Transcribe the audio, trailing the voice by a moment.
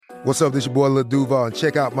What's up, this your boy Lil Duval, and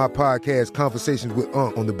check out my podcast, Conversations with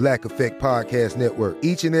Unc, on the Black Effect Podcast Network.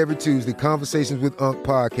 Each and every Tuesday, Conversations with Unc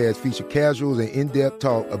podcast feature casuals and in-depth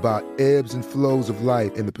talk about ebbs and flows of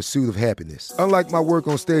life and the pursuit of happiness. Unlike my work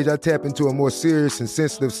on stage, I tap into a more serious and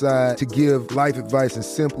sensitive side to give life advice and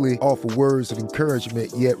simply offer words of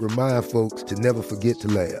encouragement, yet remind folks to never forget to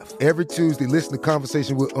laugh. Every Tuesday, listen to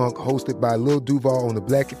Conversations with Unc, hosted by Lil Duval on the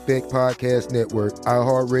Black Effect Podcast Network,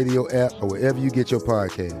 iHeartRadio app, or wherever you get your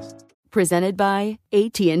podcasts. Presented by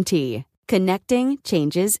AT&T. Connecting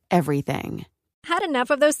changes everything. Had enough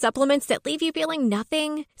of those supplements that leave you feeling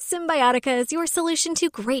nothing? Symbiotica is your solution to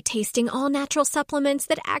great-tasting, all-natural supplements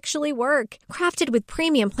that actually work. Crafted with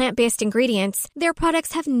premium plant-based ingredients, their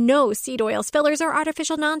products have no seed oils, fillers, or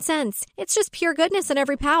artificial nonsense. It's just pure goodness in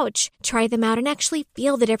every pouch. Try them out and actually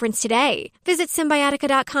feel the difference today. Visit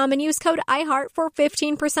Symbiotica.com and use code IHEART for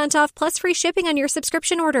 15% off plus free shipping on your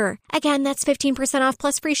subscription order. Again, that's 15% off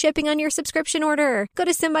plus free shipping on your subscription order. Go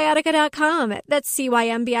to Symbiotica.com. That's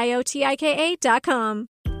CYMBIOTIKA.com.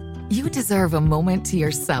 You deserve a moment to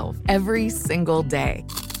yourself every single day.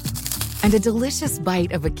 And a delicious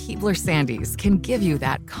bite of a Keebler Sandies can give you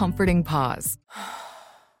that comforting pause.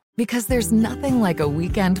 Because there's nothing like a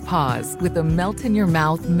weekend pause with the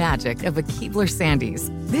melt-in-your-mouth magic of a Keebler Sandies.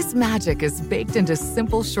 This magic is baked into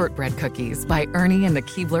simple shortbread cookies by Ernie and the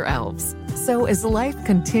Keebler Elves. So as life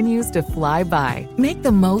continues to fly by, make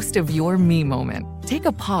the most of your me moment. Take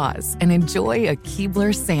a pause and enjoy a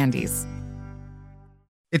Keebler Sandies.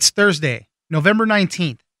 It's Thursday, November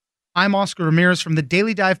 19th. I'm Oscar Ramirez from the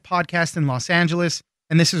Daily Dive podcast in Los Angeles,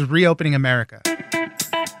 and this is Reopening America.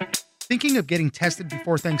 Thinking of getting tested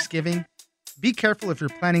before Thanksgiving? Be careful if you're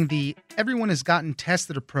planning the everyone has gotten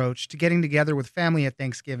tested approach to getting together with family at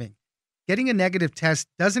Thanksgiving. Getting a negative test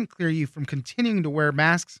doesn't clear you from continuing to wear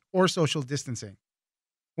masks or social distancing.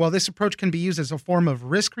 While this approach can be used as a form of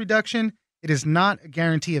risk reduction, it is not a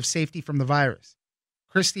guarantee of safety from the virus.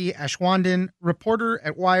 Christy Ashwandin, reporter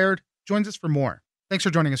at Wired, joins us for more. Thanks for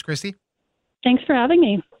joining us, Christy. Thanks for having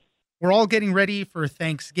me. We're all getting ready for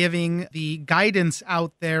Thanksgiving. The guidance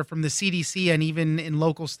out there from the CDC and even in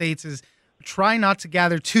local states is try not to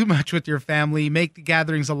gather too much with your family, make the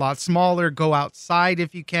gatherings a lot smaller, go outside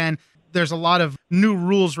if you can. There's a lot of new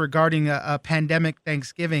rules regarding a pandemic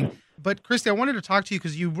Thanksgiving. But Christy, I wanted to talk to you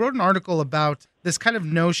because you wrote an article about this kind of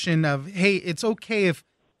notion of, hey, it's okay if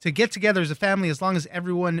to get together as a family as long as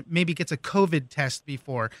everyone maybe gets a COVID test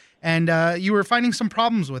before. And you were finding some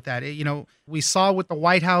problems with that. We saw with the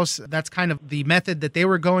White House, that's kind of the method that they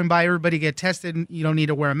were going by. Everybody get tested. And you don't need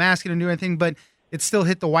to wear a mask. You don't do anything. But it still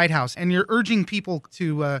hit the White House. And you're urging people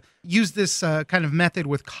to use this kind of method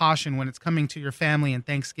with caution when it's coming to your family and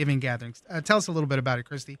Thanksgiving gatherings. Tell us a little bit about it,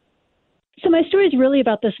 Christy. So my story is really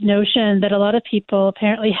about this notion that a lot of people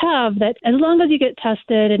apparently have that as long as you get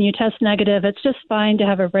tested and you test negative, it's just fine to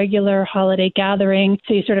have a regular holiday gathering.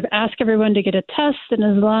 So you sort of ask everyone to get a test, and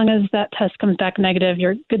as long as that test comes back negative,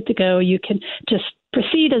 you're good to go. You can just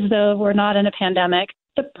proceed as though we're not in a pandemic.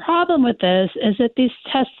 The problem with this is that these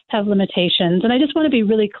tests have limitations. And I just want to be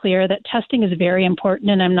really clear that testing is very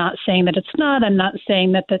important. And I'm not saying that it's not. I'm not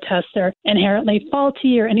saying that the tests are inherently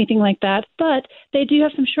faulty or anything like that. But they do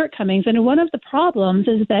have some shortcomings. And one of the problems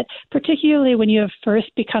is that particularly when you have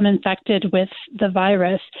first become infected with the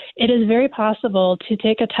virus, it is very possible to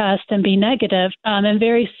take a test and be negative and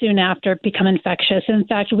very soon after become infectious. In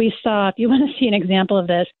fact, we saw, if you want to see an example of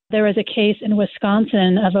this, there was a case in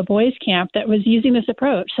Wisconsin of a boys' camp that was using this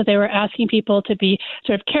approach. So they were asking people to be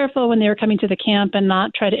sort of careful when they were coming to the camp and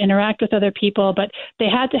not try to interact with other people. But they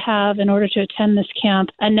had to have, in order to attend this camp,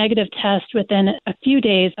 a negative test within a few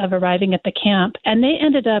days of arriving at the camp. And they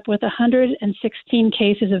ended up with 116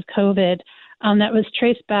 cases of COVID. That was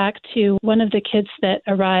traced back to one of the kids that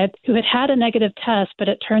arrived who had a negative test, but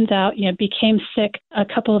it turns out, became sick a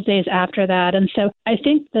couple of days after that. And so I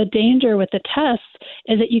think the danger with the tests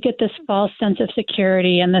is that you get this false sense of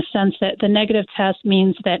security and the sense that the negative test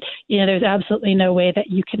means that, there's absolutely no way that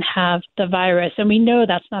you can have the virus. And we know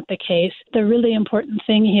that's not the case. The really important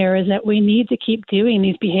thing here is that we need to keep doing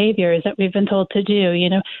these behaviors that we've been told to do,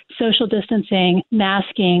 social distancing,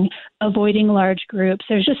 masking, avoiding large groups.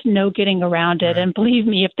 There's just no getting around it. And believe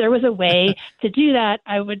me, if there was a way to do that,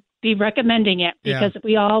 I would be recommending it because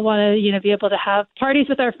we all want to, be able to have parties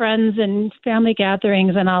with our friends and family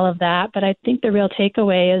gatherings and all of that. But I think the real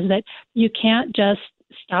takeaway is that you can't just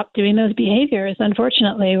stop doing those behaviors.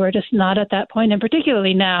 Unfortunately, we're just not at that point. And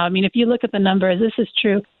particularly now, if you look at the numbers, this is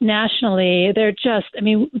true nationally.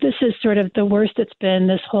 This is sort of the worst it's been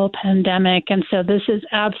this whole pandemic. And so this is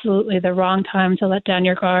absolutely the wrong time to let down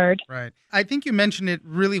your guard. Right. I think you mentioned it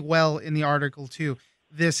really well in the article, too.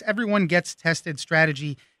 This everyone gets tested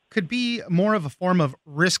strategy could be more of a form of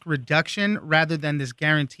risk reduction rather than this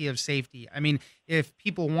guarantee of safety. I mean, if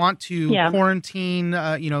people want to quarantine,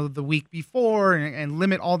 the week before and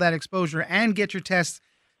limit all that exposure and get your tests,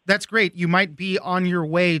 that's great. You might be on your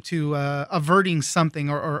way to averting something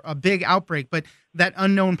or a big outbreak, but that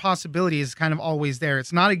unknown possibility is kind of always there.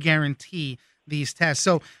 It's not a guarantee, these tests.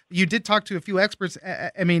 So you did talk to a few experts.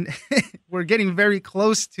 I mean, we're getting very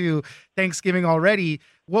close to Thanksgiving already.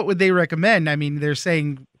 What would they recommend? I mean, they're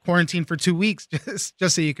saying quarantine for 2 weeks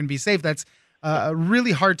just so you can be safe. That's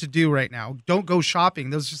really hard to do right now. Don't go shopping.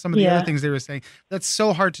 Those are some of the other things they were saying. That's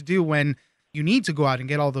so hard to do when you need to go out and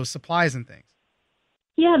get all those supplies and things.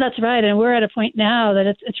 Yeah, that's right. And we're at a point now that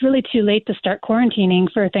it's really too late to start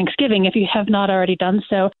quarantining for Thanksgiving if you have not already done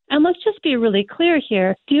so. And let's just be really clear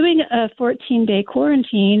here. Doing a 14-day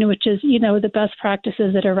quarantine, which is, the best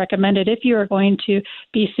practices that are recommended if you are going to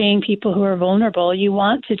be seeing people who are vulnerable, you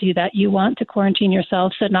want to do that. You want to quarantine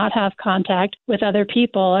yourself, so not have contact with other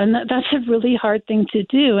people. And that's a really hard thing to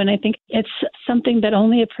do. And I think it's something that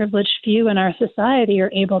only a privileged few in our society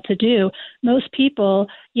are able to do. Most people,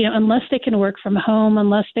 unless they can work from home,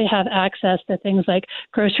 unless they have access to things like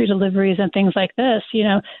grocery deliveries and things like this,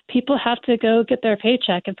 people have to go get their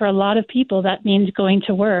paycheck. And for a lot of people, that means going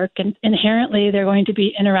to work. And inherently, they're going to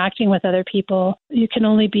be interacting with other people. You can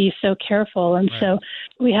only be so careful. And so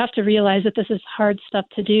we have to realize that this is hard stuff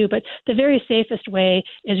to do. But the very safest way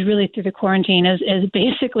is really through the quarantine, is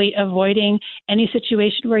basically avoiding any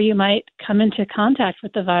situation where you might come into contact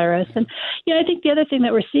with the virus. And, I think the other thing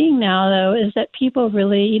that we're seeing now, though, is that people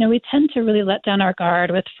really, we tend to really let down our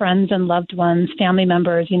guard with friends and loved ones, family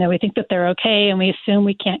members. We think that they're okay and we assume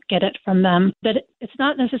we can't get it from them. But it's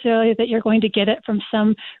not necessarily that you're going to get it from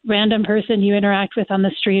some random person you interact with on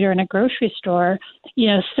the street or in a grocery store.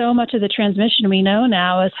 So much of the transmission we know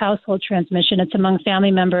now is household transmission. It's among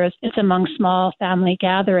family members. It's among small family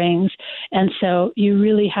gatherings. And so you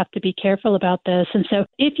really have to be careful about this. And so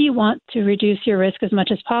if you want to reduce your risk as much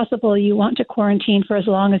as possible, you want to quarantine for as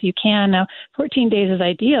long as you can. Now, 14 days is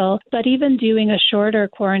ideal, but even doing a shorter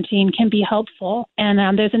quarantine can be helpful.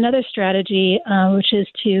 And there's another strategy, which is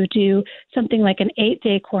to do something like an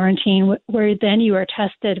 8-day quarantine where then you are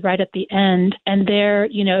tested right at the end. And there,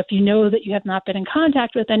 if you know that you have not been in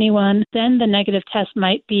contact with anyone, then the negative test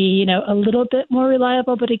might be, a little bit more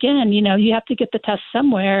reliable. But again, you have to get the test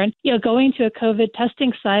somewhere. And, going to a COVID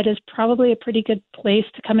testing site is probably a pretty good place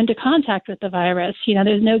to come into contact with the virus.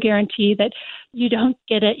 There's no guarantee that you don't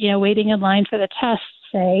get it, waiting in line for the test,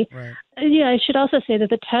 say. Right. Yeah, I should also say that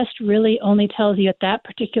the test really only tells you at that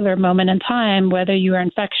particular moment in time whether you are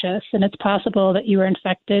infectious. And it's possible that you are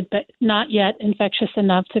infected, but not yet infectious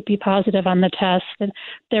enough to be positive on the test. And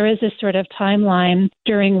there is this sort of timeline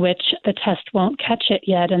during which the test won't catch it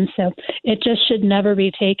yet. And so it just should never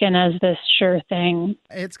be taken as this sure thing.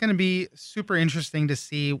 It's going to be super interesting to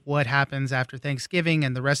see what happens after Thanksgiving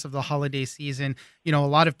and the rest of the holiday season. A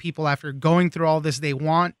lot of people, after going through all this, they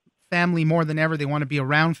want family more than ever. They want to be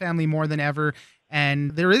around family more than ever.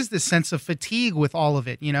 And there is this sense of fatigue with all of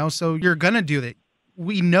it, so you're going to do it.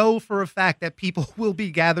 We know for a fact that people will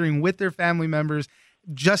be gathering with their family members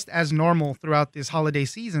just as normal throughout this holiday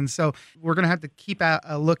season. So we're going to have to keep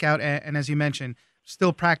a lookout. And as you mentioned,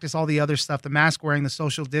 still practice all the other stuff, the mask wearing, the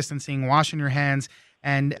social distancing, washing your hands,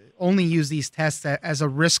 and only use these tests as a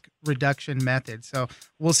risk reduction method. So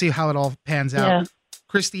we'll see how it all pans out. Yeah.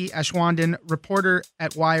 Christy Ashwandon, reporter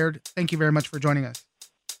at Wired, thank you very much for joining us.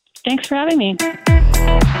 Thanks for having me.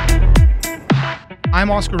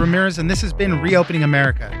 I'm Oscar Ramirez, and this has been Reopening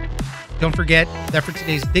America. Don't forget that for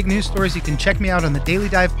today's big news stories, you can check me out on the Daily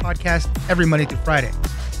Dive podcast every Monday through Friday.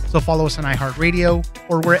 So follow us on iHeartRadio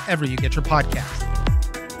or wherever you get your podcasts.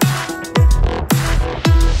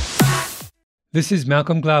 This is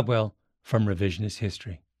Malcolm Gladwell from Revisionist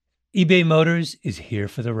History. eBay Motors is here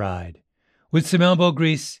for the ride. With some elbow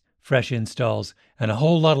grease, fresh installs, and a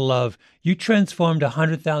whole lot of love, you transformed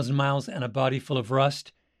 100,000 miles and a body full of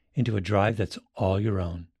rust into a drive that's all your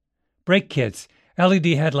own. Brake kits, LED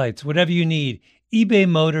headlights, whatever you need, eBay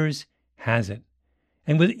Motors has it.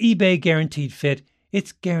 And with eBay Guaranteed Fit,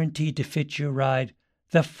 it's guaranteed to fit your ride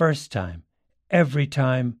the first time, every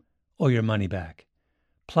time, or your money back.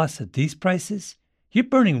 Plus, at these prices, you're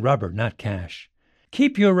burning rubber, not cash.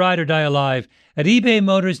 Keep your ride or die alive at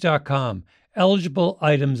ebaymotors.com. Eligible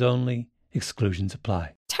items only. Exclusions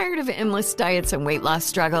apply. Tired of endless diets and weight loss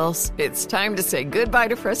struggles? It's time to say goodbye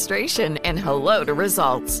to frustration and hello to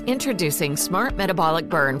results. Introducing Smart Metabolic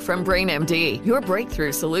Burn from BrainMD, your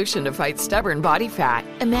breakthrough solution to fight stubborn body fat.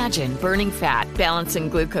 Imagine burning fat, balancing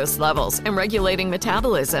glucose levels, and regulating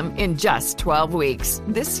metabolism in just 12 weeks.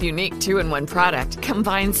 This unique 2-in-1 product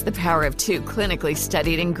combines the power of 2 clinically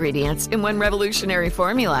studied ingredients in one revolutionary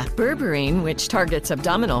formula. Berberine, which targets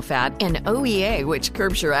abdominal fat, and OEA, which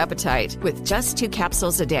curbs your appetite. With just 2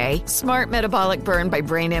 capsules a day, Smart Metabolic Burn by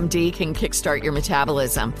BrainMD can kickstart your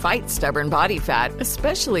metabolism, fight stubborn body fat,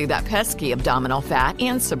 especially that pesky abdominal fat,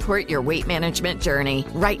 and support your weight management journey.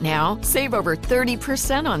 Right now, save over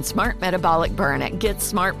 30% on Smart Metabolic Burn at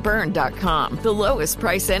GetSmartBurn.com. The lowest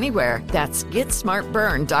price anywhere. That's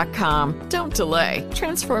GetSmartBurn.com. Don't delay.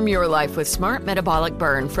 Transform your life with Smart Metabolic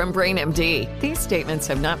Burn from BrainMD. These statements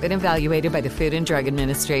have not been evaluated by the Food and Drug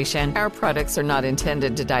Administration. Our products are not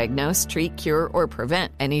intended to diagnose, treat, cure, or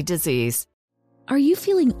prevent any disease. Are you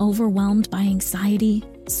feeling overwhelmed by anxiety,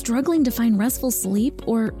 struggling to find restful sleep,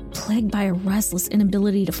 or plagued by a restless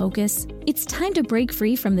inability to focus? It's time to break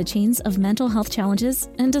free from the chains of mental health challenges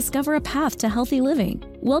and discover a path to healthy living.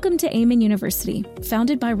 Welcome to Amen University,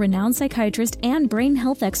 founded by renowned psychiatrist and brain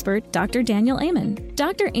health expert Dr. Daniel Amen.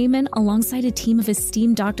 Dr. Amen, alongside a team of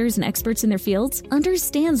esteemed doctors and experts in their fields,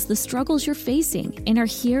 understands the struggles you're facing and are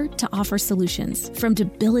here to offer solutions. From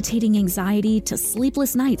debilitating anxiety to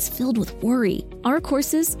sleepless nights filled with worry, our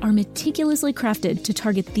courses are meticulously crafted to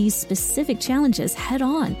target these specific challenges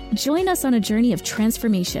head-on. Join us on a journey of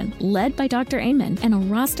transformation led by Dr. Amen and a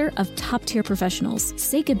roster of top-tier professionals.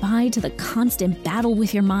 Say goodbye to the constant battle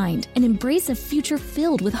with your mind and embrace a future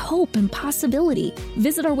filled with hope and possibility.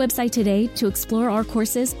 Visit our website today to explore our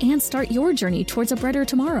courses and start your journey towards a brighter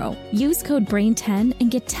tomorrow. Use code BRAIN10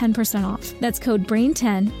 and get 10% off. That's code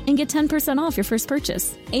BRAIN10 and get 10% off your first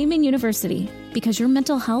purchase. Amen University, because your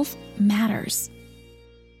mental health matters.